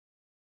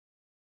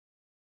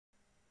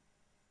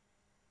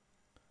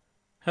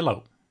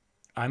Hello,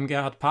 I'm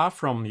Gerhard Paar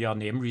from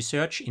Planetary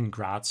Research in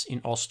Graz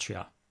in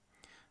Austria.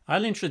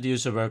 I'll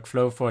introduce a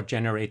workflow for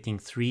generating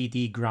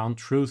 3D ground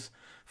truth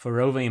for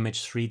rover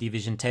image 3D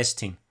vision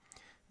testing.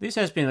 This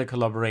has been a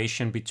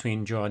collaboration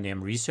between Planetary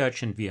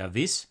Research and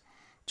VIAVIS,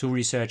 two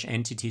research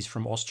entities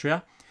from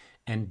Austria,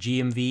 and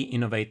GMV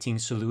Innovating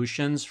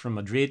Solutions from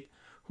Madrid,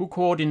 who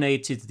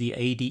coordinated the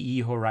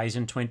EU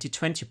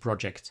Horizon-2020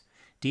 project,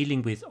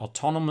 dealing with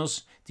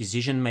autonomous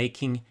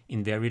decision-making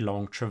in very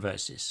long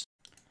traverses.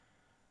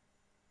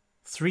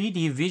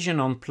 3D vision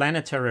on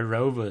planetary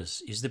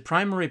rovers is the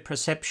primary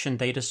perception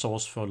data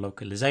source for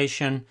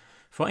localization,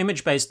 for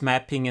image-based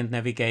mapping and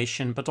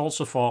navigation, but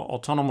also for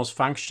autonomous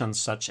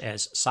functions such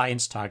as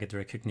science target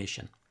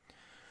recognition.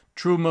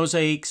 True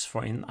mosaics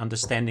for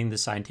understanding the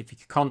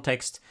scientific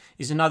context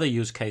is another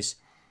use case.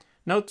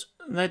 Note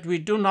that we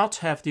do not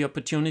have the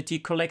opportunity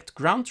to collect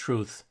ground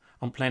truth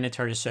on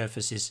planetary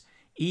surfaces.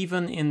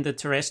 Even in the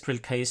terrestrial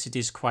case, it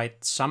is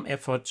quite some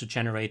effort to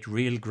generate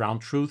real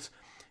ground truth,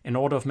 an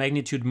order of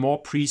magnitude more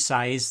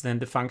precise than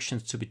the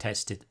functions to be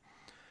tested.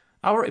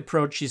 Our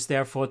approach is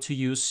therefore to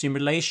use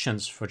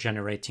simulations for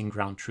generating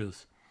ground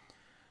truth.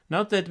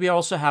 Note that we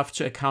also have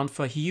to account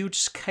for huge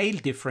scale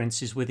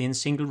differences within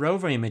single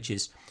rover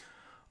images,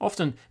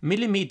 often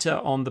millimeter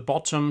on the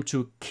bottom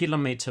to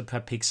kilometer per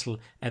pixel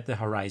at the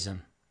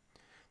horizon.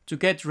 To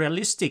get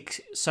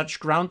realistic, such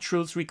ground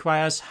truth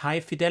requires high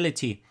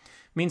fidelity,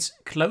 means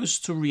close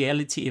to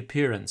reality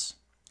appearance.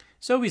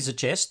 So we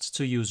suggest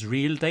to use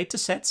real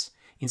datasets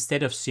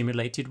instead of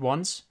simulated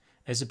ones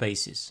as a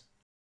basis.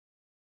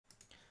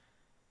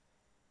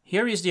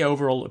 Here is the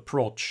overall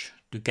approach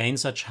to gain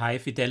such high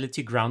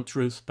fidelity ground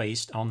truth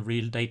based on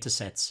real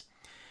datasets.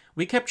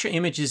 We capture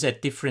images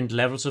at different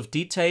levels of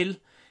detail.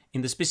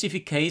 In the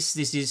specific case,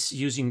 this is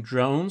using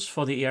drones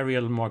for the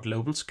aerial more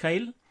global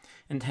scale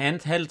and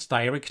handheld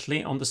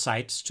directly on the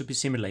sites to be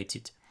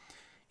simulated.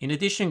 In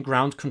addition,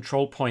 ground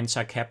control points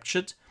are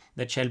captured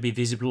that shall be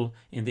visible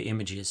in the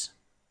images.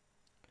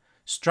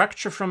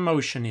 Structure from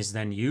motion is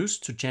then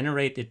used to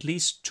generate at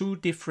least two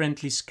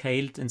differently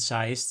scaled and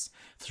sized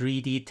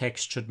 3D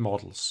textured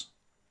models.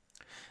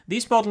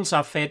 These models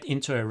are fed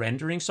into a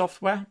rendering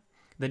software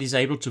that is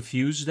able to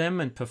fuse them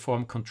and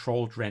perform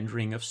controlled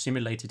rendering of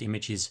simulated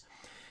images.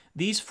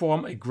 These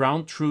form a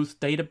ground truth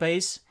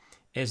database,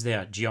 as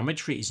their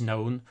geometry is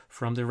known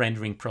from the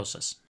rendering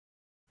process.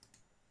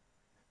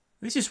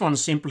 This is one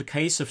simple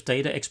case of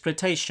data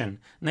exploitation,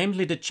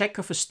 namely the check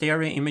of a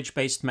stereo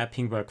image-based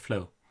mapping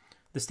workflow.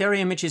 The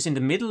stereo images in the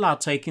middle are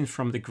taken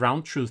from the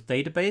ground truth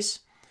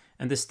database,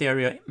 and the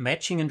stereo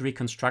matching and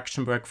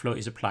reconstruction workflow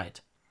is applied.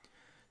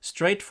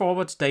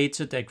 Straightforward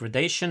data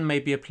degradation may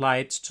be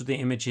applied to the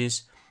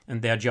images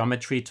and their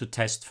geometry to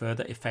test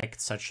further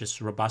effects such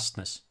as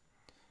robustness.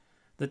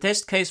 The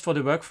test case for the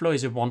workflow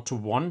is a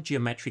one-to-one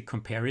geometric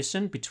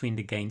comparison between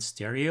the gained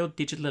stereo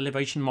digital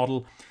elevation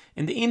model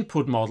and the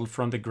input model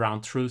from the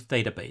ground truth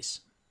database.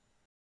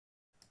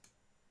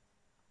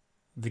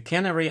 The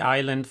Canary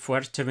Island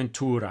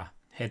Fuerteventura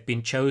had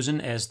been chosen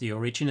as the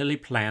originally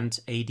planned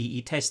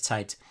ADE test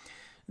site.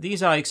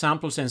 These are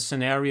examples and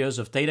scenarios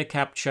of data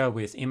capture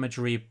with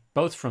imagery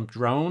both from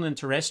drone and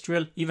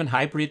terrestrial, even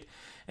hybrid,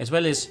 as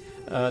well as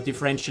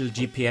differential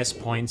GPS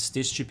points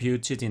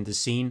distributed in the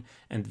scene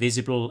and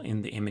visible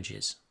in the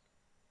images.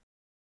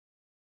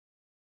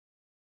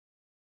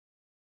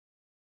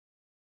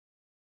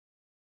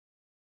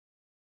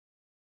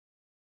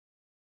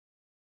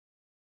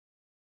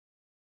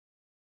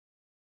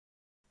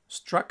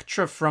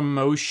 Structure from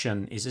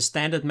motion is a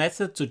standard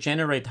method to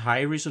generate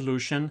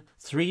high-resolution,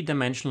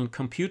 three-dimensional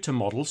computer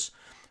models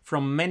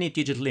from many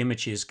digital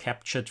images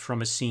captured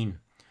from a scene.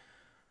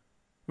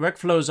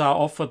 Workflows are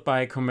offered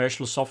by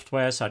commercial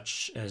software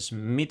such as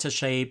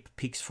Metashape,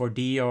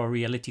 Pix4D or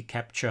Reality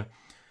Capture.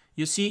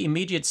 You see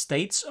immediate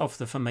states of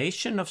the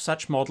formation of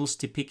such models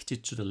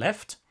depicted to the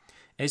left,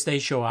 as they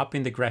show up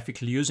in the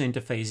graphical user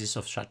interfaces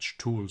of such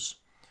tools.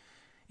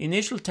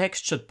 Initial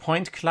textured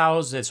point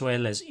clouds as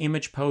well as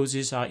image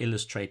poses are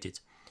illustrated.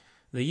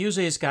 The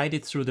user is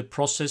guided through the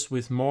process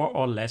with more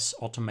or less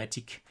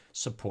automatic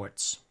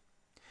supports.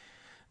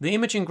 The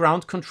image and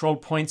ground control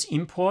points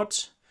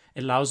import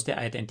allows the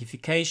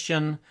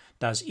identification,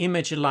 does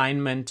image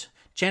alignment,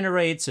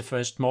 generates a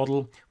first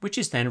model, which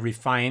is then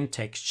refined,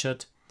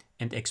 textured,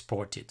 and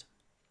exported.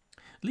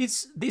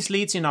 This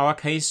leads in our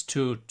case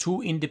to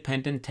two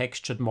independent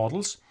textured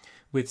models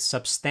with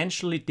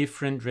substantially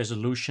different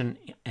resolution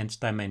and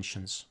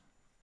dimensions.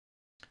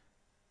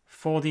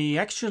 For the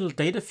actual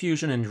data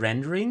fusion and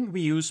rendering,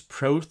 we use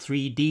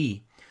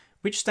Pro3D,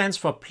 which stands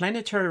for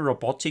Planetary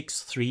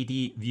Robotics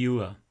 3D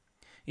Viewer.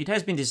 It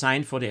has been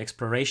designed for the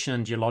exploration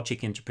and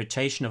geologic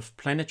interpretation of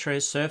planetary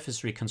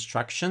surface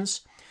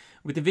reconstructions,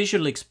 with a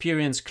visual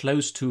experience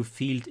close to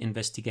field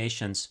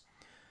investigations.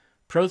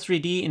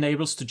 Pro3D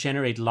enables to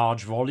generate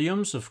large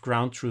volumes of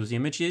ground truth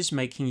images,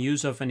 making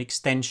use of an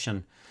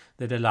extension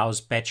that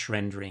allows batch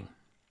rendering.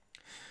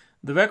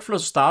 The workflow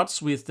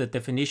starts with the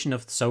definition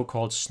of the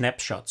so-called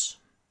snapshots.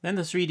 Then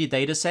the 3D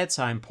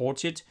datasets are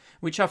imported,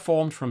 which are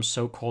formed from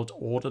so-called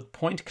ordered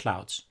point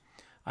clouds.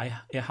 a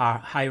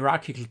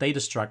hierarchical data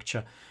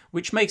structure,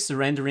 which makes the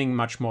rendering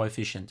much more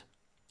efficient.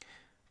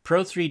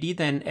 Pro3D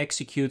then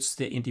executes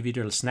the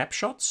individual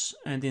snapshots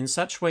and in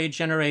such way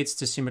generates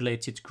the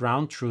simulated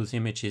ground truth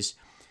images,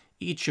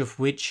 each of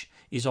which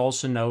is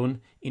also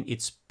known in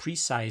its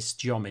precise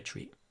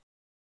geometry.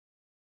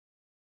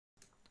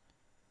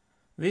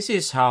 This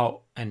is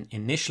how an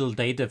initial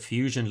data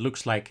fusion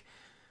looks like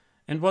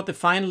and what the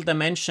final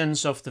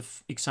dimensions of the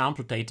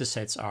example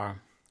datasets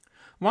are.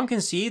 One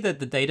can see that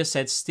the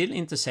datasets still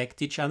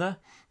intersect each other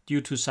due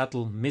to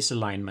subtle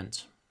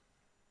misalignment.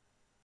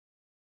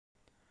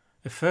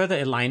 A further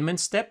alignment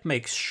step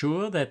makes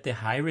sure that the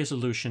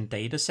high-resolution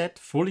dataset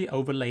fully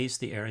overlays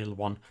the aerial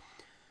one.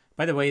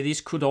 By the way,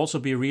 this could also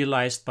be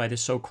realized by the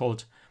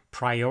so-called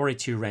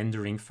priority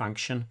rendering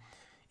function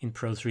in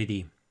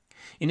Pro3D.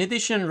 In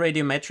addition,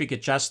 radiometric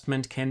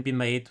adjustment can be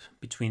made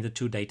between the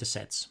two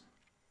datasets.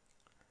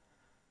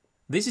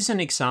 This is an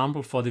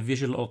example for the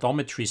visual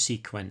odometry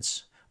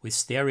sequence, with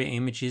stereo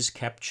images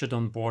captured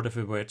on board of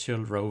a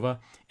virtual rover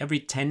every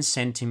 10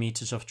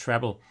 centimeters of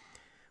travel,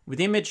 with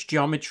image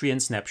geometry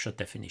and snapshot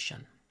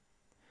definition.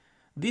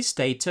 This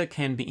data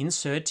can be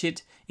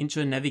inserted into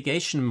a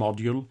navigation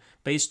module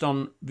based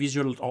on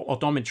visual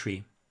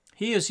odometry.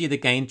 Here you see the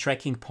gain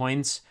tracking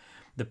points,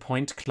 the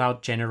point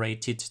cloud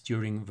generated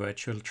during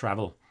virtual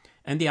travel,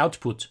 and the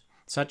output,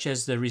 such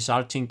as the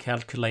resulting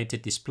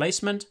calculated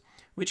displacement,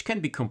 which can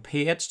be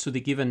compared to the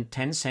given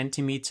 10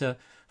 centimeter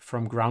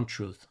from ground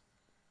truth.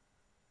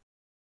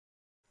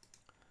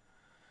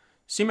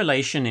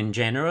 Simulation in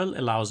general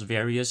allows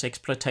various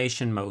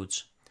exploitation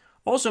modes,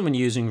 also when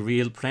using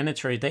real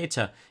planetary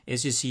data,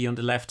 as you see on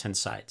the left-hand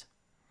side,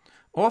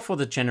 or for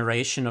the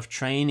generation of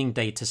training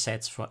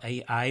datasets for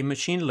AI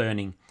machine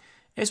learning,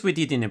 as we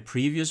did in a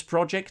previous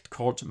project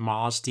called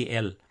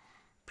MarsDL,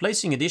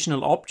 placing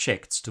additional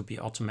objects to be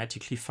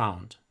automatically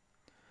found.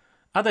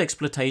 Other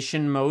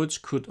exploitation modes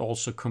could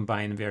also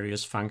combine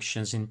various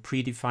functions in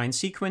predefined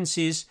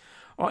sequences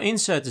or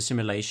insert the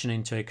simulation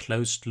into a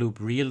closed-loop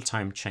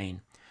real-time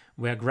chain,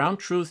 where ground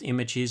truth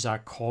images are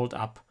called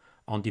up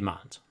on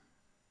demand.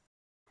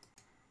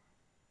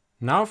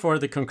 Now for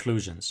the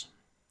conclusions.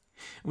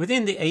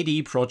 Within the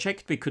ADE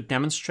project, we could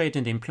demonstrate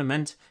and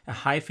implement a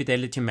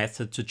high-fidelity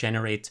method to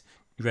generate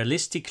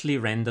realistically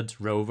rendered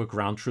rover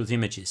ground truth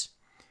images.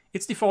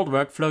 Its default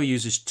workflow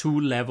uses two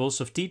levels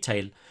of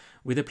detail,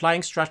 with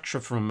applying structure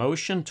from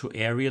motion to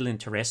aerial and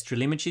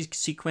terrestrial image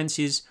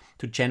sequences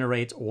to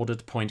generate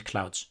ordered point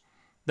clouds.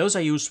 Those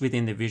are used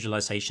within the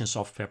visualization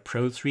software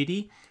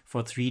Pro3D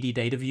for 3D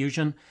data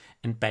fusion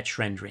and batch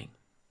rendering.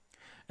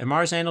 A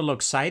Mars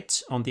analog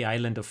site on the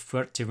island of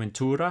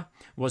Fuerteventura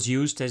was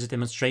used as a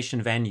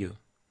demonstration venue.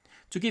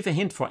 To give a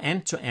hint for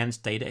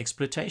end-to-end data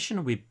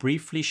exploitation, we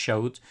briefly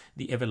showed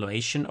the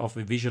evaluation of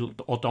a visual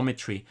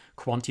odometry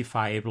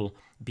quantifiable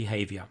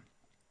behavior.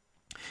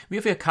 We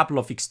have a couple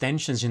of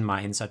extensions in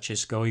mind, such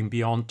as going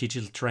beyond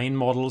digital terrain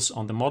models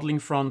on the modeling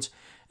front,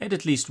 add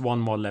at least one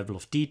more level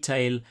of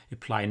detail,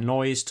 apply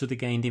noise to the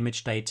gained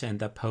image data and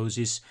their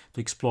poses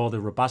to explore the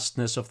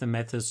robustness of the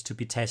methods to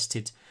be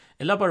tested,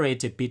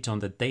 elaborate a bit on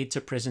the data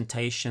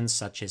presentations,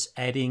 such as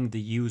adding the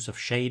use of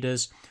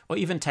shaders, or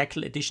even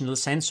tackle additional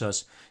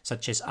sensors,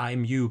 such as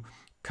IMU,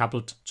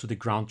 coupled to the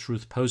ground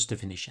truth pose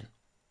definition.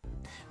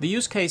 The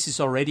use cases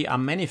already are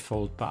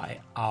manifold by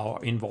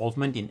our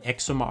involvement in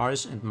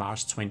ExoMars and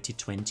Mars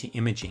 2020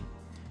 imaging,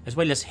 as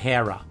well as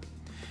HERA.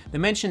 The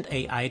mentioned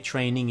AI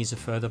training is a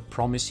further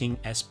promising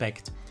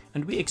aspect,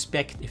 and we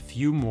expect a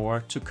few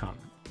more to come.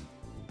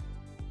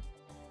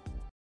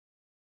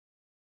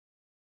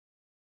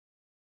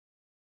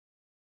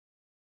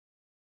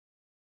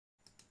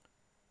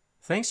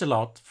 Thanks a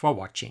lot for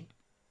watching.